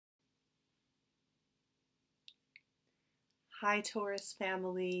Hi, Taurus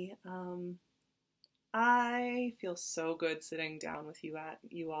family. I feel so good sitting down with you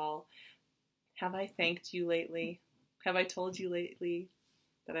all. Have I thanked you lately? Have I told you lately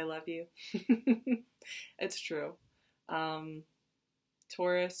that I love you? It's true. Um,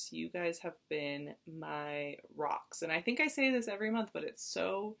 Taurus, you guys have been my rocks. And I think I say this every month, but it's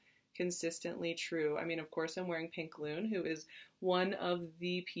so consistently true. I mean, of course, I'm wearing PinkLune, who is one of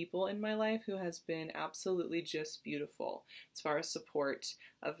the people in my life who has been absolutely just beautiful as far as support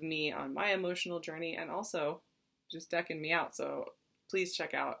of me on my emotional journey and also just decking me out. So please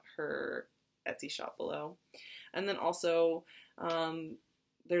check out her Etsy shop below. And then also,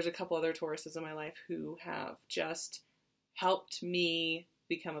 there's a couple other Tauruses in my life who have just helped me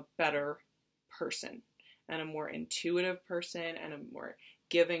become a better person and a more intuitive person and a more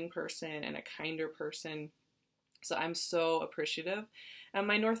giving person and a kinder person. So I'm so appreciative. And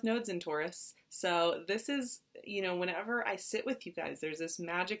my North Node's in Taurus. So this is, whenever I sit with you guys, there's this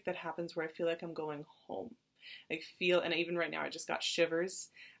magic that happens where I feel like I'm going home. And even right now, I just got shivers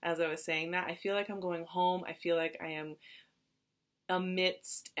as I was saying that. I feel like I'm going home. I feel like I am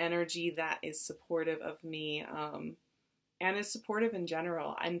amidst energy that is supportive of me, and is supportive in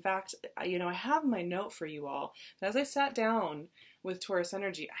general. In fact, I have my note for you all. But as I sat down with Taurus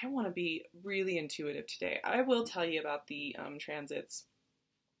energy, I want to be really intuitive today. I will tell you about the transits.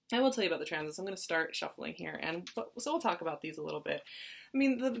 I'm going to start shuffling here, so we'll talk about these a little bit. I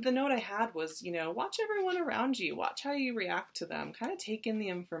mean, the note I had was, watch everyone around you. Watch how you react to them. Kind of take in the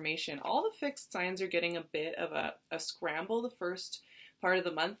information. All the fixed signs are getting a bit of a scramble the first part of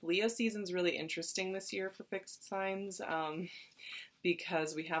the month. Leo season's really interesting this year for fixed signs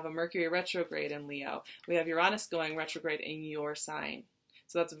because we have a Mercury retrograde in Leo. We have Uranus going retrograde in your sign.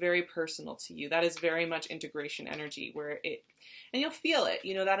 So that's very personal to you. That is very much integration energy and you'll feel it,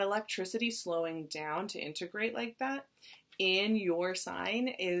 that electricity slowing down to integrate like that in your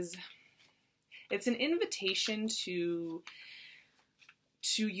sign it's an invitation to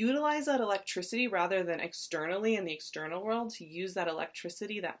utilize that electricity rather than externally in the external world, to use that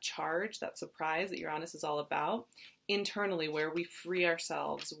electricity, that charge, that surprise that Uranus is all about, internally, where we free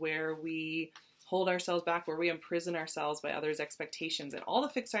ourselves, where we hold ourselves back, where we imprison ourselves by others' expectations. And all the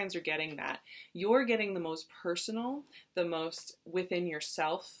fixed signs are getting that. You're getting the most personal, the most within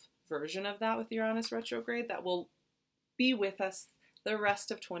yourself version of that with Uranus retrograde that will be with us the rest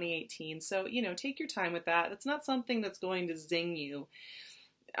of 2018. So, take your time with that. It's not something that's going to zing you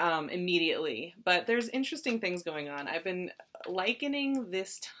immediately, but there's interesting things going on. I've been likening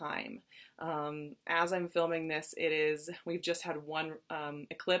this time. As I'm filming this, we've just had one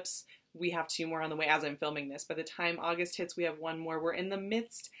eclipse. We have two more on the way as I'm filming this. By the time August hits, we have one more. We're in the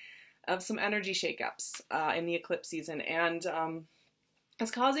midst of some energy shakeups in the eclipse season, and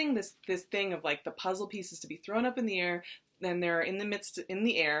it's causing this thing of like the puzzle pieces to be thrown up in the air. Then they're in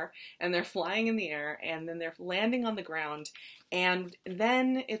the air, and they're flying in the air, and then they're landing on the ground, and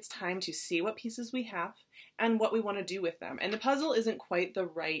then it's time to see what pieces we have and what we want to do with them. And the puzzle isn't quite the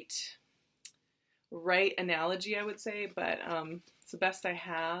right analogy, I would say, but it's the best I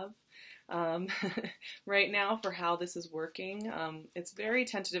have right now for how this is working. It's very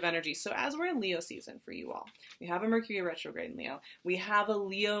tentative energy. So as we're in Leo season for you all, we have a Mercury retrograde in Leo. We have a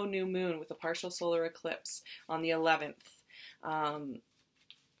Leo new moon with a partial solar eclipse on the 11th.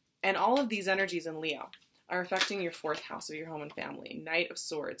 And all of these energies in Leo are affecting your fourth house of your home and family. Knight of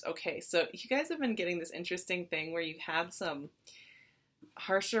Swords. Okay, so you guys have been getting this interesting thing where you've had some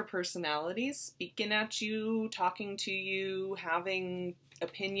harsher personalities speaking at you, talking to you, having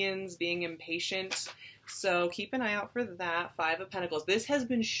opinions, being impatient. So keep an eye out for that. Five of Pentacles. This has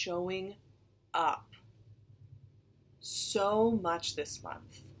been showing up so much this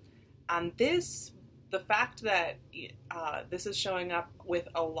month. And the fact that this is showing up with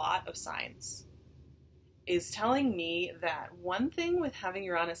a lot of signs is telling me that one thing with having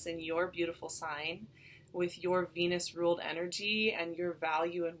Uranus in your beautiful sign, with your Venus-ruled energy and your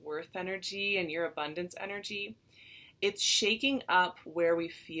value and worth energy and your abundance energy, it's shaking up where we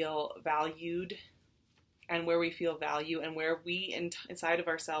feel valued and where we feel value and where we inside of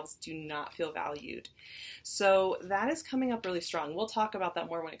ourselves do not feel valued. So that is coming up really strong. We'll talk about that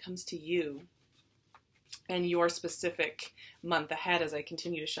more when it comes to you and your specific month ahead as I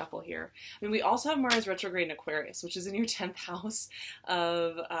continue to shuffle here. I mean, we also have Mars retrograde in Aquarius, which is in your 10th house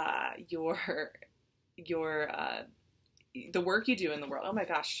of the work you do in the world. Oh my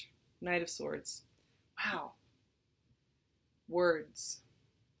gosh, Knight of Swords. Wow. Words,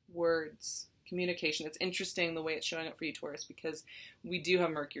 communication. It's interesting the way it's showing up for you, Taurus, because we do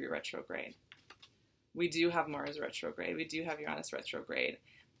have Mercury retrograde. We do have Mars retrograde. We do have Uranus retrograde.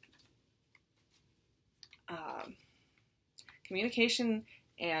 communication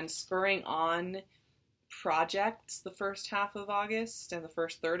and spurring on projects the first half of August and the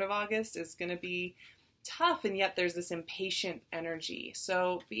first third of August is going to be tough, and yet there's this impatient energy.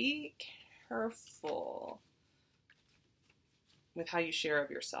 So be careful with how you share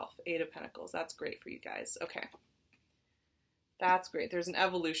of yourself. 8 of Pentacles. That's great for you guys. Okay. That's great. There's an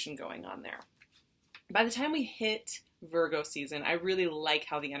evolution going on there. By the time we hit Virgo season, I really like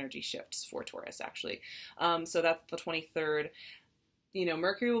how the energy shifts for Taurus, actually. So that's the 23rd. You know,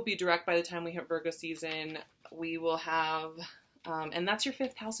 Mercury will be direct by the time we hit Virgo season. We will have, and that's your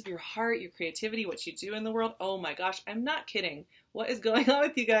 5th house of your heart, your creativity, what you do in the world. Oh my gosh, I'm not kidding. What is going on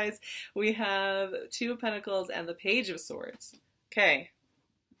with you guys? We have 2 of Pentacles and the Page of Swords. Okay.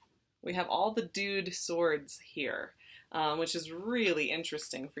 We have all the dude swords here, which is really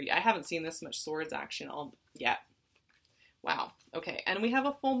interesting for you. I haven't seen this much swords action yet. Wow. Okay. And we have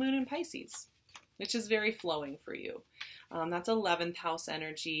a full moon in Pisces, which is very flowing for you. That's 11th house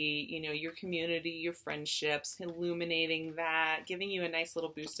energy, you know, your community, your friendships, illuminating that, giving you a nice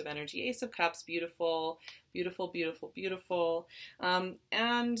little boost of energy. Ace of Cups, beautiful, beautiful, beautiful, beautiful.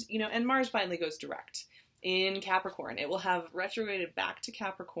 And, you know, and Mars finally goes direct in Capricorn. It will have retrograded back to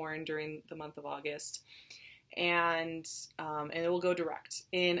Capricorn during the month of August. And it will go direct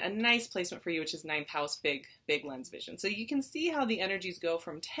in a nice placement for you, which is 9th house, big lens vision. So you can see how the energies go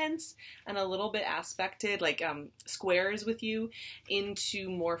from tense and a little bit aspected, like squares with you, into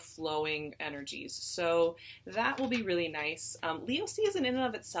more flowing energies. So that will be really nice. Leo season in and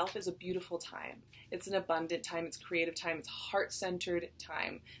of itself is a beautiful time. It's an abundant time. It's creative time. It's heart-centered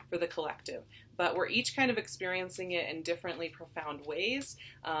time for the collective. But we're each kind of experiencing it in differently profound ways.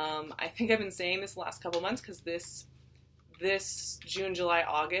 I think I've been saying this the last couple months because this June, July,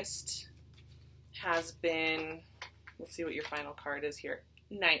 August has been, let's see what your final card is here.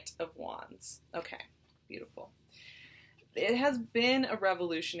 Knight of Wands. Okay, beautiful. It has been a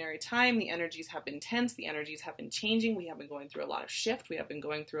revolutionary time. The energies have been tense. The energies have been changing. We have been going through a lot of shift. We have been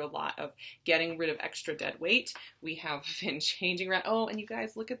going through a lot of getting rid of extra dead weight. We have been changing around. Oh, and you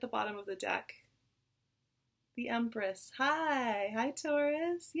guys, look at the bottom of the deck. The Empress. Hi. Hi,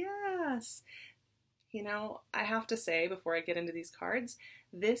 Taurus. Yes. You know, I have to say before I get into these cards,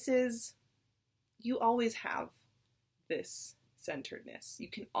 you always have this centeredness. You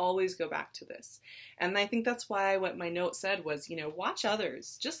can always go back to this. And I think that's why what my note said was, you know, watch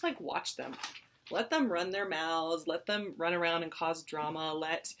others. Just like watch them. Let them run their mouths. Let them run around and cause drama.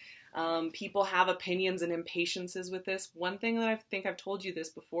 Let people have opinions and impatiences with this. One thing that I think I've told you this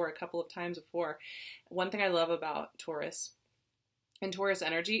before, a couple of times before, one thing I love about Taurus and Taurus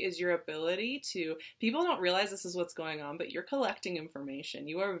energy is your ability to, people don't realize this is what's going on, but you're collecting information.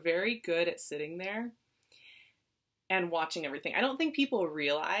 You are very good at sitting there and watching everything. I don't think people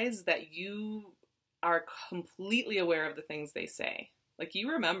realize that you are completely aware of the things they say. Like,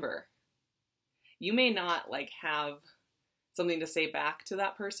 you remember. You may not like have something to say back to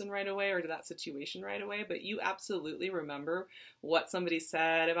that person right away or to that situation right away, but you absolutely remember what somebody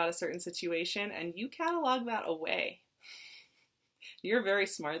said about a certain situation and you catalog that away. You're very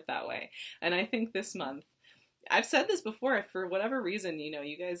smart that way. And I think this month, I've said this before, for whatever reason, you know,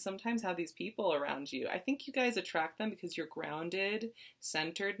 you guys sometimes have these people around you. I think you guys attract them because your grounded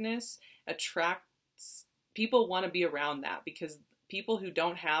centeredness attracts, people want to be around that because people who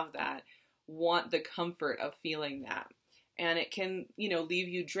don't have that want the comfort of feeling that. And it can, you know, leave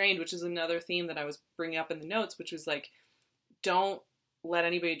you drained, which is another theme that I was bringing up in the notes, which was like, don't let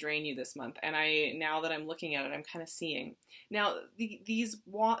anybody drain you this month. And now that I'm looking at it, I'm kind of seeing. Now, these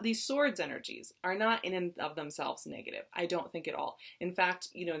swords energies are not in and of themselves negative. I don't think at all. In fact,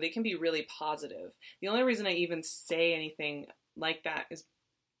 you know, they can be really positive. The only reason I even say anything like that is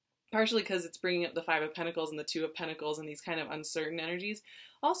partially because it's bringing up the 5 of Pentacles and the 2 of Pentacles and these kind of uncertain energies.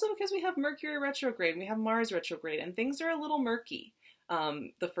 Also because we have Mercury retrograde and we have Mars retrograde and things are a little murky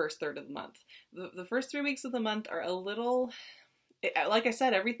the first third of the month. The first 3 weeks of the month are a little, like I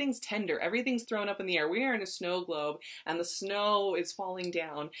said, everything's tender. Everything's thrown up in the air. We are in a snow globe and the snow is falling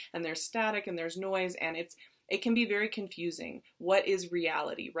down and there's static and there's noise and it can be very confusing. What is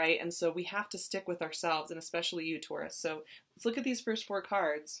reality, right? And so we have to stick with ourselves, and especially you, Taurus. So let's look at these first 4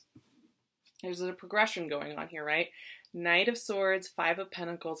 cards. There's a progression going on here, right? Knight of Swords, 5 of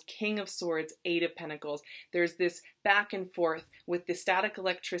Pentacles, King of Swords, 8 of Pentacles. There's this back and forth with the static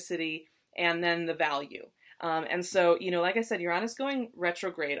electricity and then the value. And so, you know, like I said, Uranus going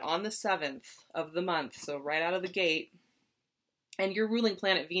retrograde on the 7th of the month, so right out of the gate. And your ruling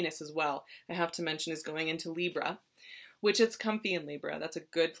planet Venus as well, I have to mention, is going into Libra, which is comfy in Libra. That's a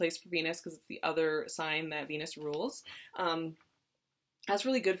good place for Venus because it's the other sign that Venus rules. That's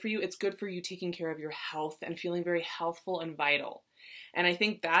really good for you. It's good for you taking care of your health and feeling very healthful and vital. And I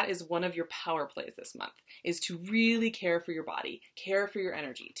think that is one of your power plays this month, is to really care for your body, care for your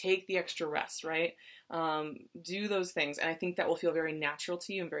energy, take the extra rest, right? Do those things. And I think that will feel very natural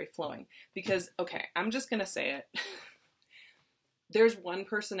to you and very flowing. Because, okay, I'm just going to say it. There's one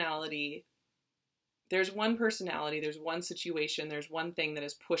personality, there's one situation, there's one thing that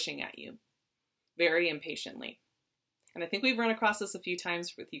is pushing at you very impatiently. And I think we've run across this a few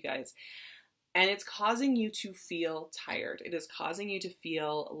times with you guys. And it's causing you to feel tired. It is causing you to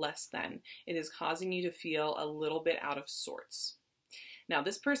feel less than. It is causing you to feel a little bit out of sorts. Now,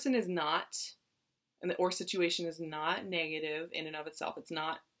 this person is not, or situation is not negative in and of itself. It's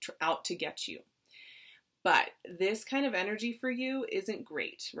not out to get you. But this kind of energy for you isn't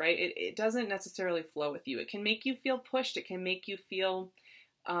great, right? It doesn't necessarily flow with you. It can make you feel pushed. It can make you feel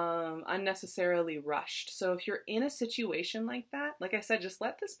unnecessarily rushed. So if you're in a situation like that, like I said, just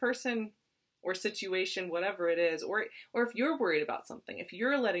let this person or situation, whatever it is, or if you're worried about something, if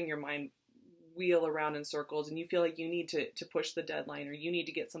you're letting your mind wheel around in circles and you feel like you need to push the deadline, or you need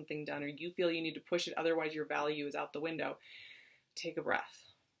to get something done, or you feel you need to push it, otherwise your value is out the window, take a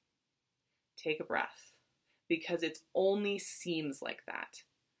breath. Take a breath. Because it only seems like that.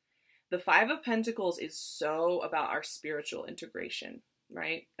 The Five of Pentacles is so about our spiritual integration,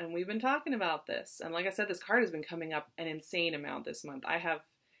 right? And we've been talking about this. And like I said, this card has been coming up an insane amount this month. I have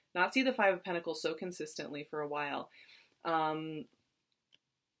not seen the Five of Pentacles so consistently for a while.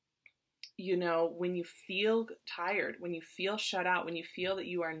 You know, when you feel tired, when you feel shut out, when you feel that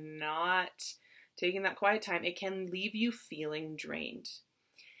you are not taking that quiet time, it can leave you feeling drained.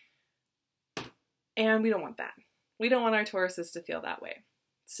 And we don't want that. We don't want our Tauruses to feel that way.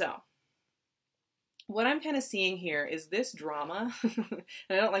 So what I'm kind of seeing here is this drama. And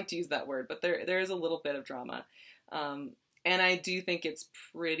I don't like to use that word, but there is a little bit of drama. And I do think it's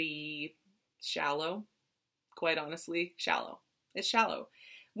pretty shallow, quite honestly, shallow. It's shallow.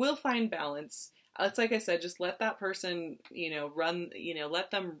 We'll find balance. It's like I said, just let that person,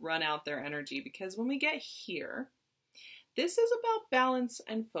 let them run out their energy, because when we get here, this is about balance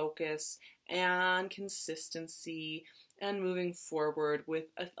and focus and consistency and moving forward with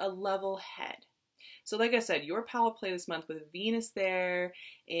a level head. So like I said, your power play this month with Venus there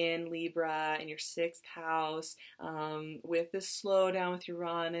in Libra in your 6th house, with this slowdown with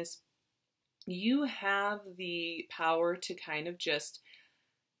Uranus, you have the power to kind of just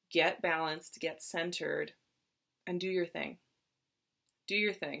get balanced, get centered, and do your thing. Do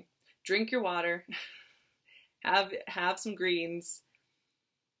your thing. Drink your water. Have some greens.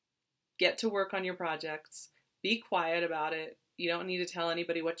 Get to work on your projects. Be quiet about it. You don't need to tell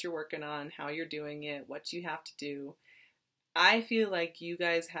anybody what you're working on, how you're doing it, what you have to do. I feel like you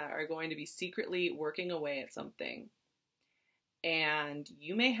guys are going to be secretly working away at something. And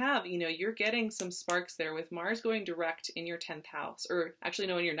you may have, you're getting some sparks there with Mars going direct in your 10th house, or actually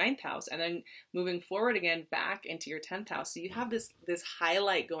no, in your 9th house, and then moving forward again back into your 10th house. So you have this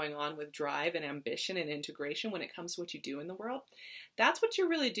highlight going on with drive and ambition and integration when it comes to what you do in the world. That's what you're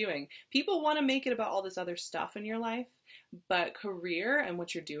really doing. People want to make it about all this other stuff in your life, but career and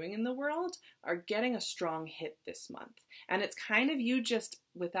what you're doing in the world are getting a strong hit this month. And it's kind of you just,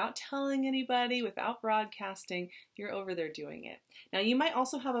 without telling anybody, without broadcasting, you're over there doing it. Now, you might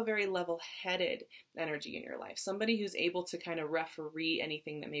also have a very level-headed energy in your life, somebody who's able to kind of referee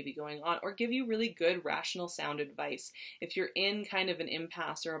anything that may be going on or give you really good, rational, sound advice. If you're in kind of an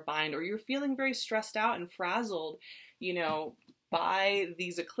impasse or a bind, or you're feeling very stressed out and frazzled, by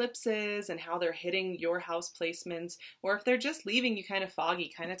these eclipses and how they're hitting your house placements, or if they're just leaving you kind of foggy,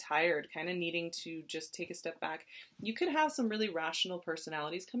 kind of tired, kind of needing to just take a step back, you could have some really rational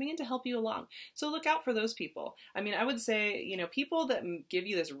personalities coming in to help you along. So look out for those people. I mean, I would say, people that give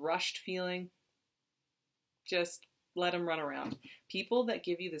you this rushed feeling, just let them run around. People that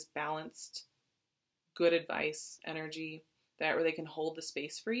give you this balanced, good advice, energy, where they can hold the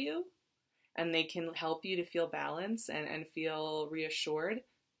space for you, and they can help you to feel balanced and feel reassured,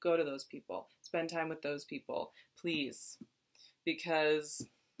 go to those people. Spend time with those people, please. Because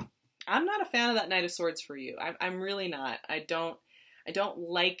I'm not a fan of that Knight of Swords for you. I'm really not. I don't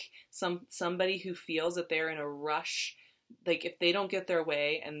like somebody who feels that they're in a rush. Like, if they don't get their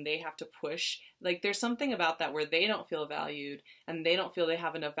way and they have to push, like, there's something about that where they don't feel valued and they don't feel they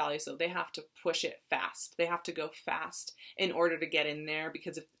have enough value, so they have to push it fast. They have to go fast in order to get in there,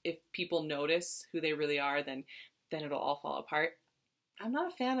 because if people notice who they really are, then it'll all fall apart. I'm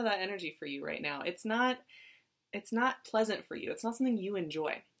not a fan of that energy for you right now. It's not pleasant for you. It's not something you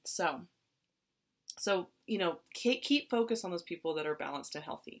enjoy. So keep focus on those people that are balanced and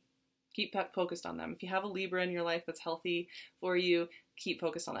healthy. Keep focused on them. If you have a Libra in your life that's healthy for you, keep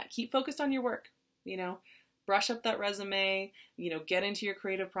focused on that. Keep focused on your work, you know, brush up that resume, you know, get into your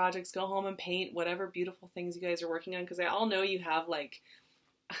creative projects, go home and paint whatever beautiful things you guys are working on. Because I all know you have like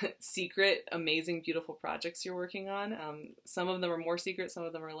secret, amazing, beautiful projects you're working on. Some of them are more secret, some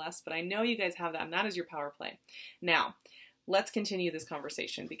of them are less, but I know you guys have that, and that is your power play. Now, let's continue this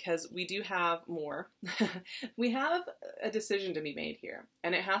conversation because we do have more. We have a decision to be made here,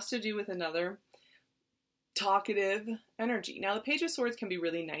 and it has to do with another talkative energy. Now, the Page of Swords can be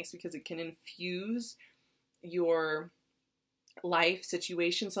really nice because it can infuse your life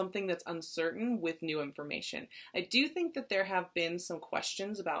situation, something that's uncertain, with new information. I do think that there have been some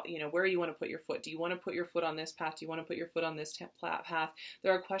questions about, you know, where you want to put your foot. Do you want to put your foot on this path? Do you want to put your foot on this path?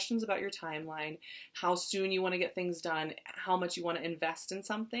 There are questions about your timeline, how soon you want to get things done, how much you want to invest in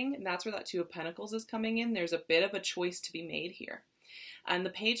something. And that's where that Two of Pentacles is coming in. There's a bit of a choice to be made here. And the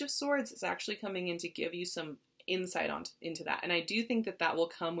Page of Swords is actually coming in to give you some insight into that. And I do think that that will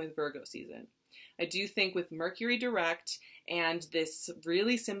come with Virgo season. I do think with Mercury direct and this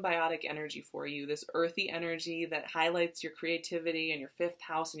really symbiotic energy for you, this earthy energy that highlights your creativity and your fifth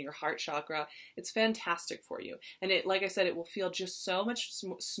house and your heart chakra, it's fantastic for you. And it, like I said, it will feel just so much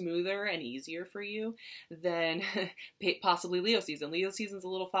smoother and easier for you than possibly Leo season. Leo season's a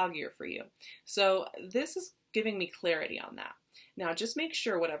little foggier for you. So this is giving me clarity on that. Now, just make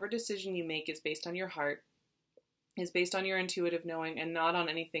sure whatever decision you make is based on your heart, is based on your intuitive knowing, and not on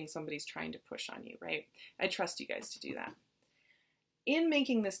anything somebody's trying to push on you, right? I trust you guys to do that. In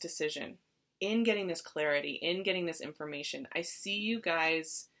making this decision, in getting this clarity, in getting this information, I see you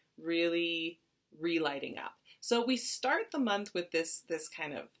guys really relighting up. So we start the month with this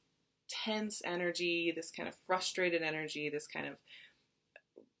kind of tense energy, this kind of frustrated energy, this kind of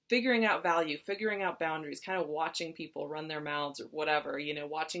figuring out value, figuring out boundaries, kind of watching people run their mouths or whatever, you know,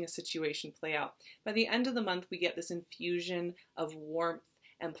 watching a situation play out. By the end of the month, we get this infusion of warmth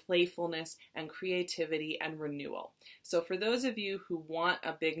and playfulness and creativity and renewal. So for those of you who want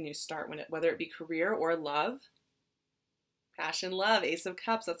a big new start, whether it be career or love, passion, love, Ace of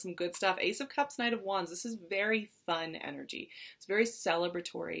Cups, that's some good stuff. Ace of Cups, Knight of Wands, this is very fun energy. It's very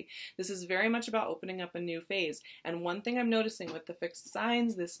celebratory. This is very much about opening up a new phase. And one thing I'm noticing with the fixed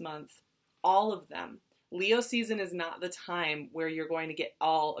signs this month, all of them, Leo season is not the time where you're going to get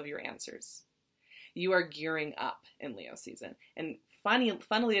all of your answers. You are gearing up in Leo season. And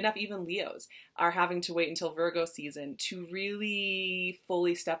funnily enough, even Leos are having to wait until Virgo season to really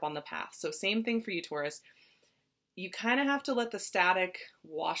fully step on the path. So same thing for you, Taurus. You kind of have to let the static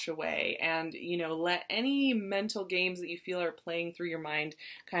wash away and, you know, let any mental games that you feel are playing through your mind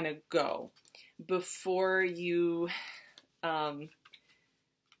kind of go before you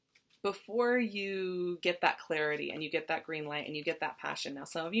get that clarity and you get that green light and you get that passion. Now,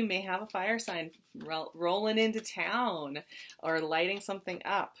 some of you may have a fire sign rolling into town or lighting something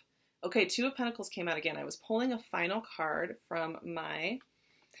up. Okay, Two of Pentacles came out again. I was pulling a final card from my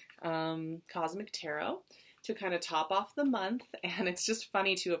Cosmic Tarot to kind of top off the month, and it's just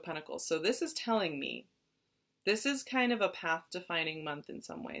funny, Two of Pentacles. So this is telling me this is kind of a path-defining month in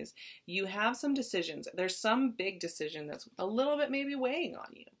some ways. You have some decisions. There's some big decision that's a little bit maybe weighing on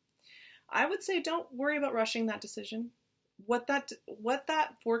you. I would say don't worry about rushing that decision. What that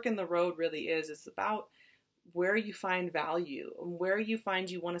fork in the road really is about where you find value and where you find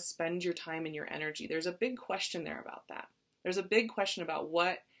you want to spend your time and your energy. There's a big question there about that. There's a big question about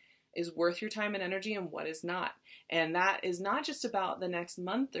what is worth your time and energy and what is not. And that is not just about the next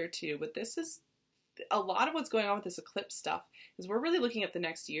month or two, but this is a lot of what's going on with this eclipse stuff is we're really looking at the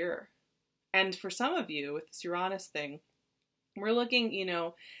next year. And for some of you with this Uranus thing, we're looking, you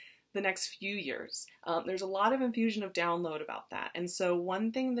know, the next few years. There's a lot of infusion of download about that. And so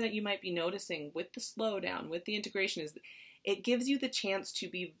one thing that you might be noticing with the slowdown, with the integration, is it gives you the chance to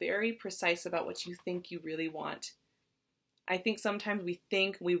be very precise about what you think you really want. I think sometimes we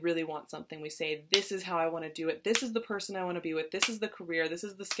think we really want something. We say, this is how I want to do it. This is the person I want to be with. This is the career. This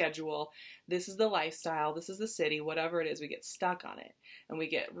is the schedule. This is the lifestyle. This is the city, whatever it is. We get stuck on it and we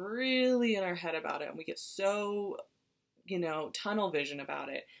get really in our head about it. And we get so, you know, tunnel vision about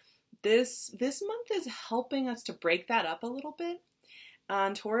it. This month is helping us to break that up a little bit.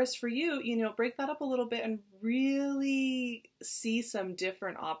 On Taurus, for you, you know, break that up a little bit and really see some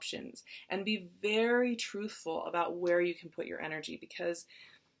different options and be very truthful about where you can put your energy, because,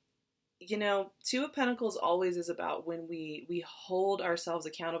 you know, Two of Pentacles always is about when we hold ourselves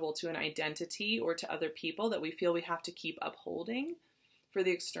accountable to an identity or to other people that we feel we have to keep upholding for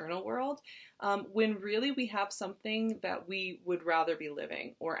the external world, when really we have something that we would rather be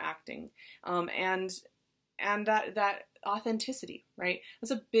living or acting, and that authenticity, right?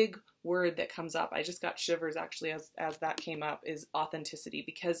 That's a big word that comes up. I just got shivers actually as that came up, is authenticity,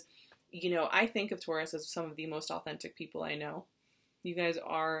 because, you know, I think of Taurus as some of the most authentic people I know. You guys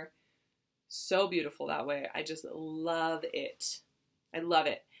are so beautiful that way. I just love it. I love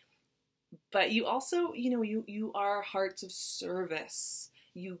it. But you also, you know, you are hearts of service.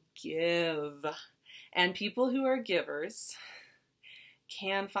 You give. And people who are givers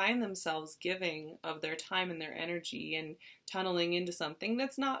can find themselves giving of their time and their energy and tunneling into something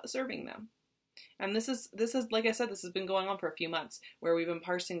that's not serving them. And this is, like I said, this has been going on for a few months, where we've been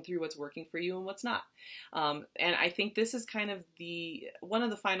parsing through what's working for you and what's not. And I think this is kind of one of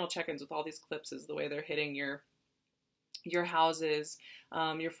the final check-ins with all these clips, is the way they're hitting your houses,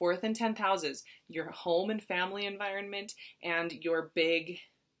 your 4th and 10th houses, your home and family environment, and your big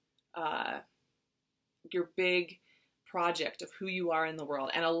project of who you are in the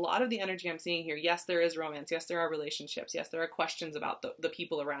world. And a lot of the energy I'm seeing here, yes, there is romance, yes, there are relationships, yes, there are questions about the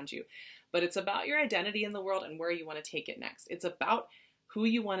people around you, but it's about your identity in the world and where you want to take it next. It's about who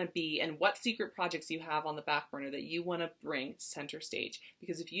you want to be and what secret projects you have on the back burner that you want to bring center stage.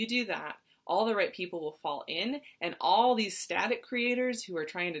 Because if you do that, all the right people will fall in, and all these static creators who are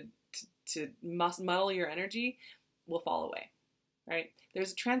trying to muddle your energy will fall away, right?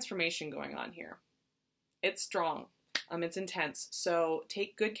 There's a transformation going on here. It's strong. It's intense. So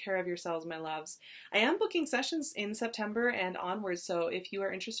take good care of yourselves, my loves. I am booking sessions in September and onwards. So if you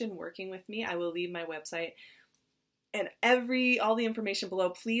are interested in working with me, I will leave my website and all the information below.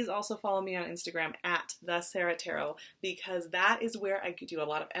 Please also follow me on Instagram at SARAHTAROT, because that is where I do a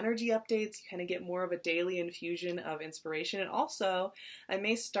lot of energy updates. You kind of get more of a daily infusion of inspiration. And also, I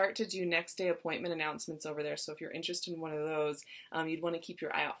may start to do next day appointment announcements over there. So if you're interested in one of those, you'd want to keep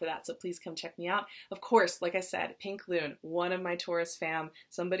your eye out for that. So please come check me out. Of course, like I said, PinkLune, one of my Taurus fam,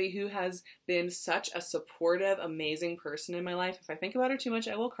 somebody who has been such a supportive, amazing person in my life. If I think about her too much,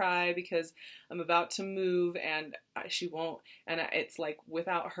 I will cry, because I'm about to move and she won't, and it's like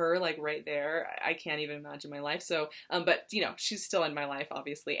without her, like right there, I can't even imagine my life. So, but you know, she's still in my life,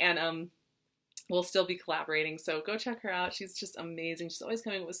 obviously, and we'll still be collaborating. So go check her out. She's just amazing. She's always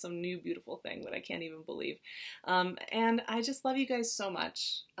coming up with some new beautiful thing that I can't even believe. And I just love you guys so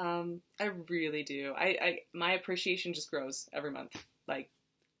much. I really do. My appreciation just grows every month, like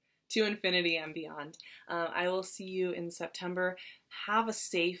to infinity and beyond. I will see you in September. Have a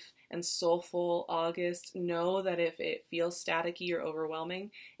safe and soulful August. Know that if it feels staticky or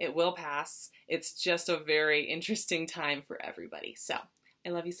overwhelming, it will pass. It's just a very interesting time for everybody. So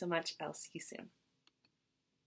I love you so much. I'll see you soon.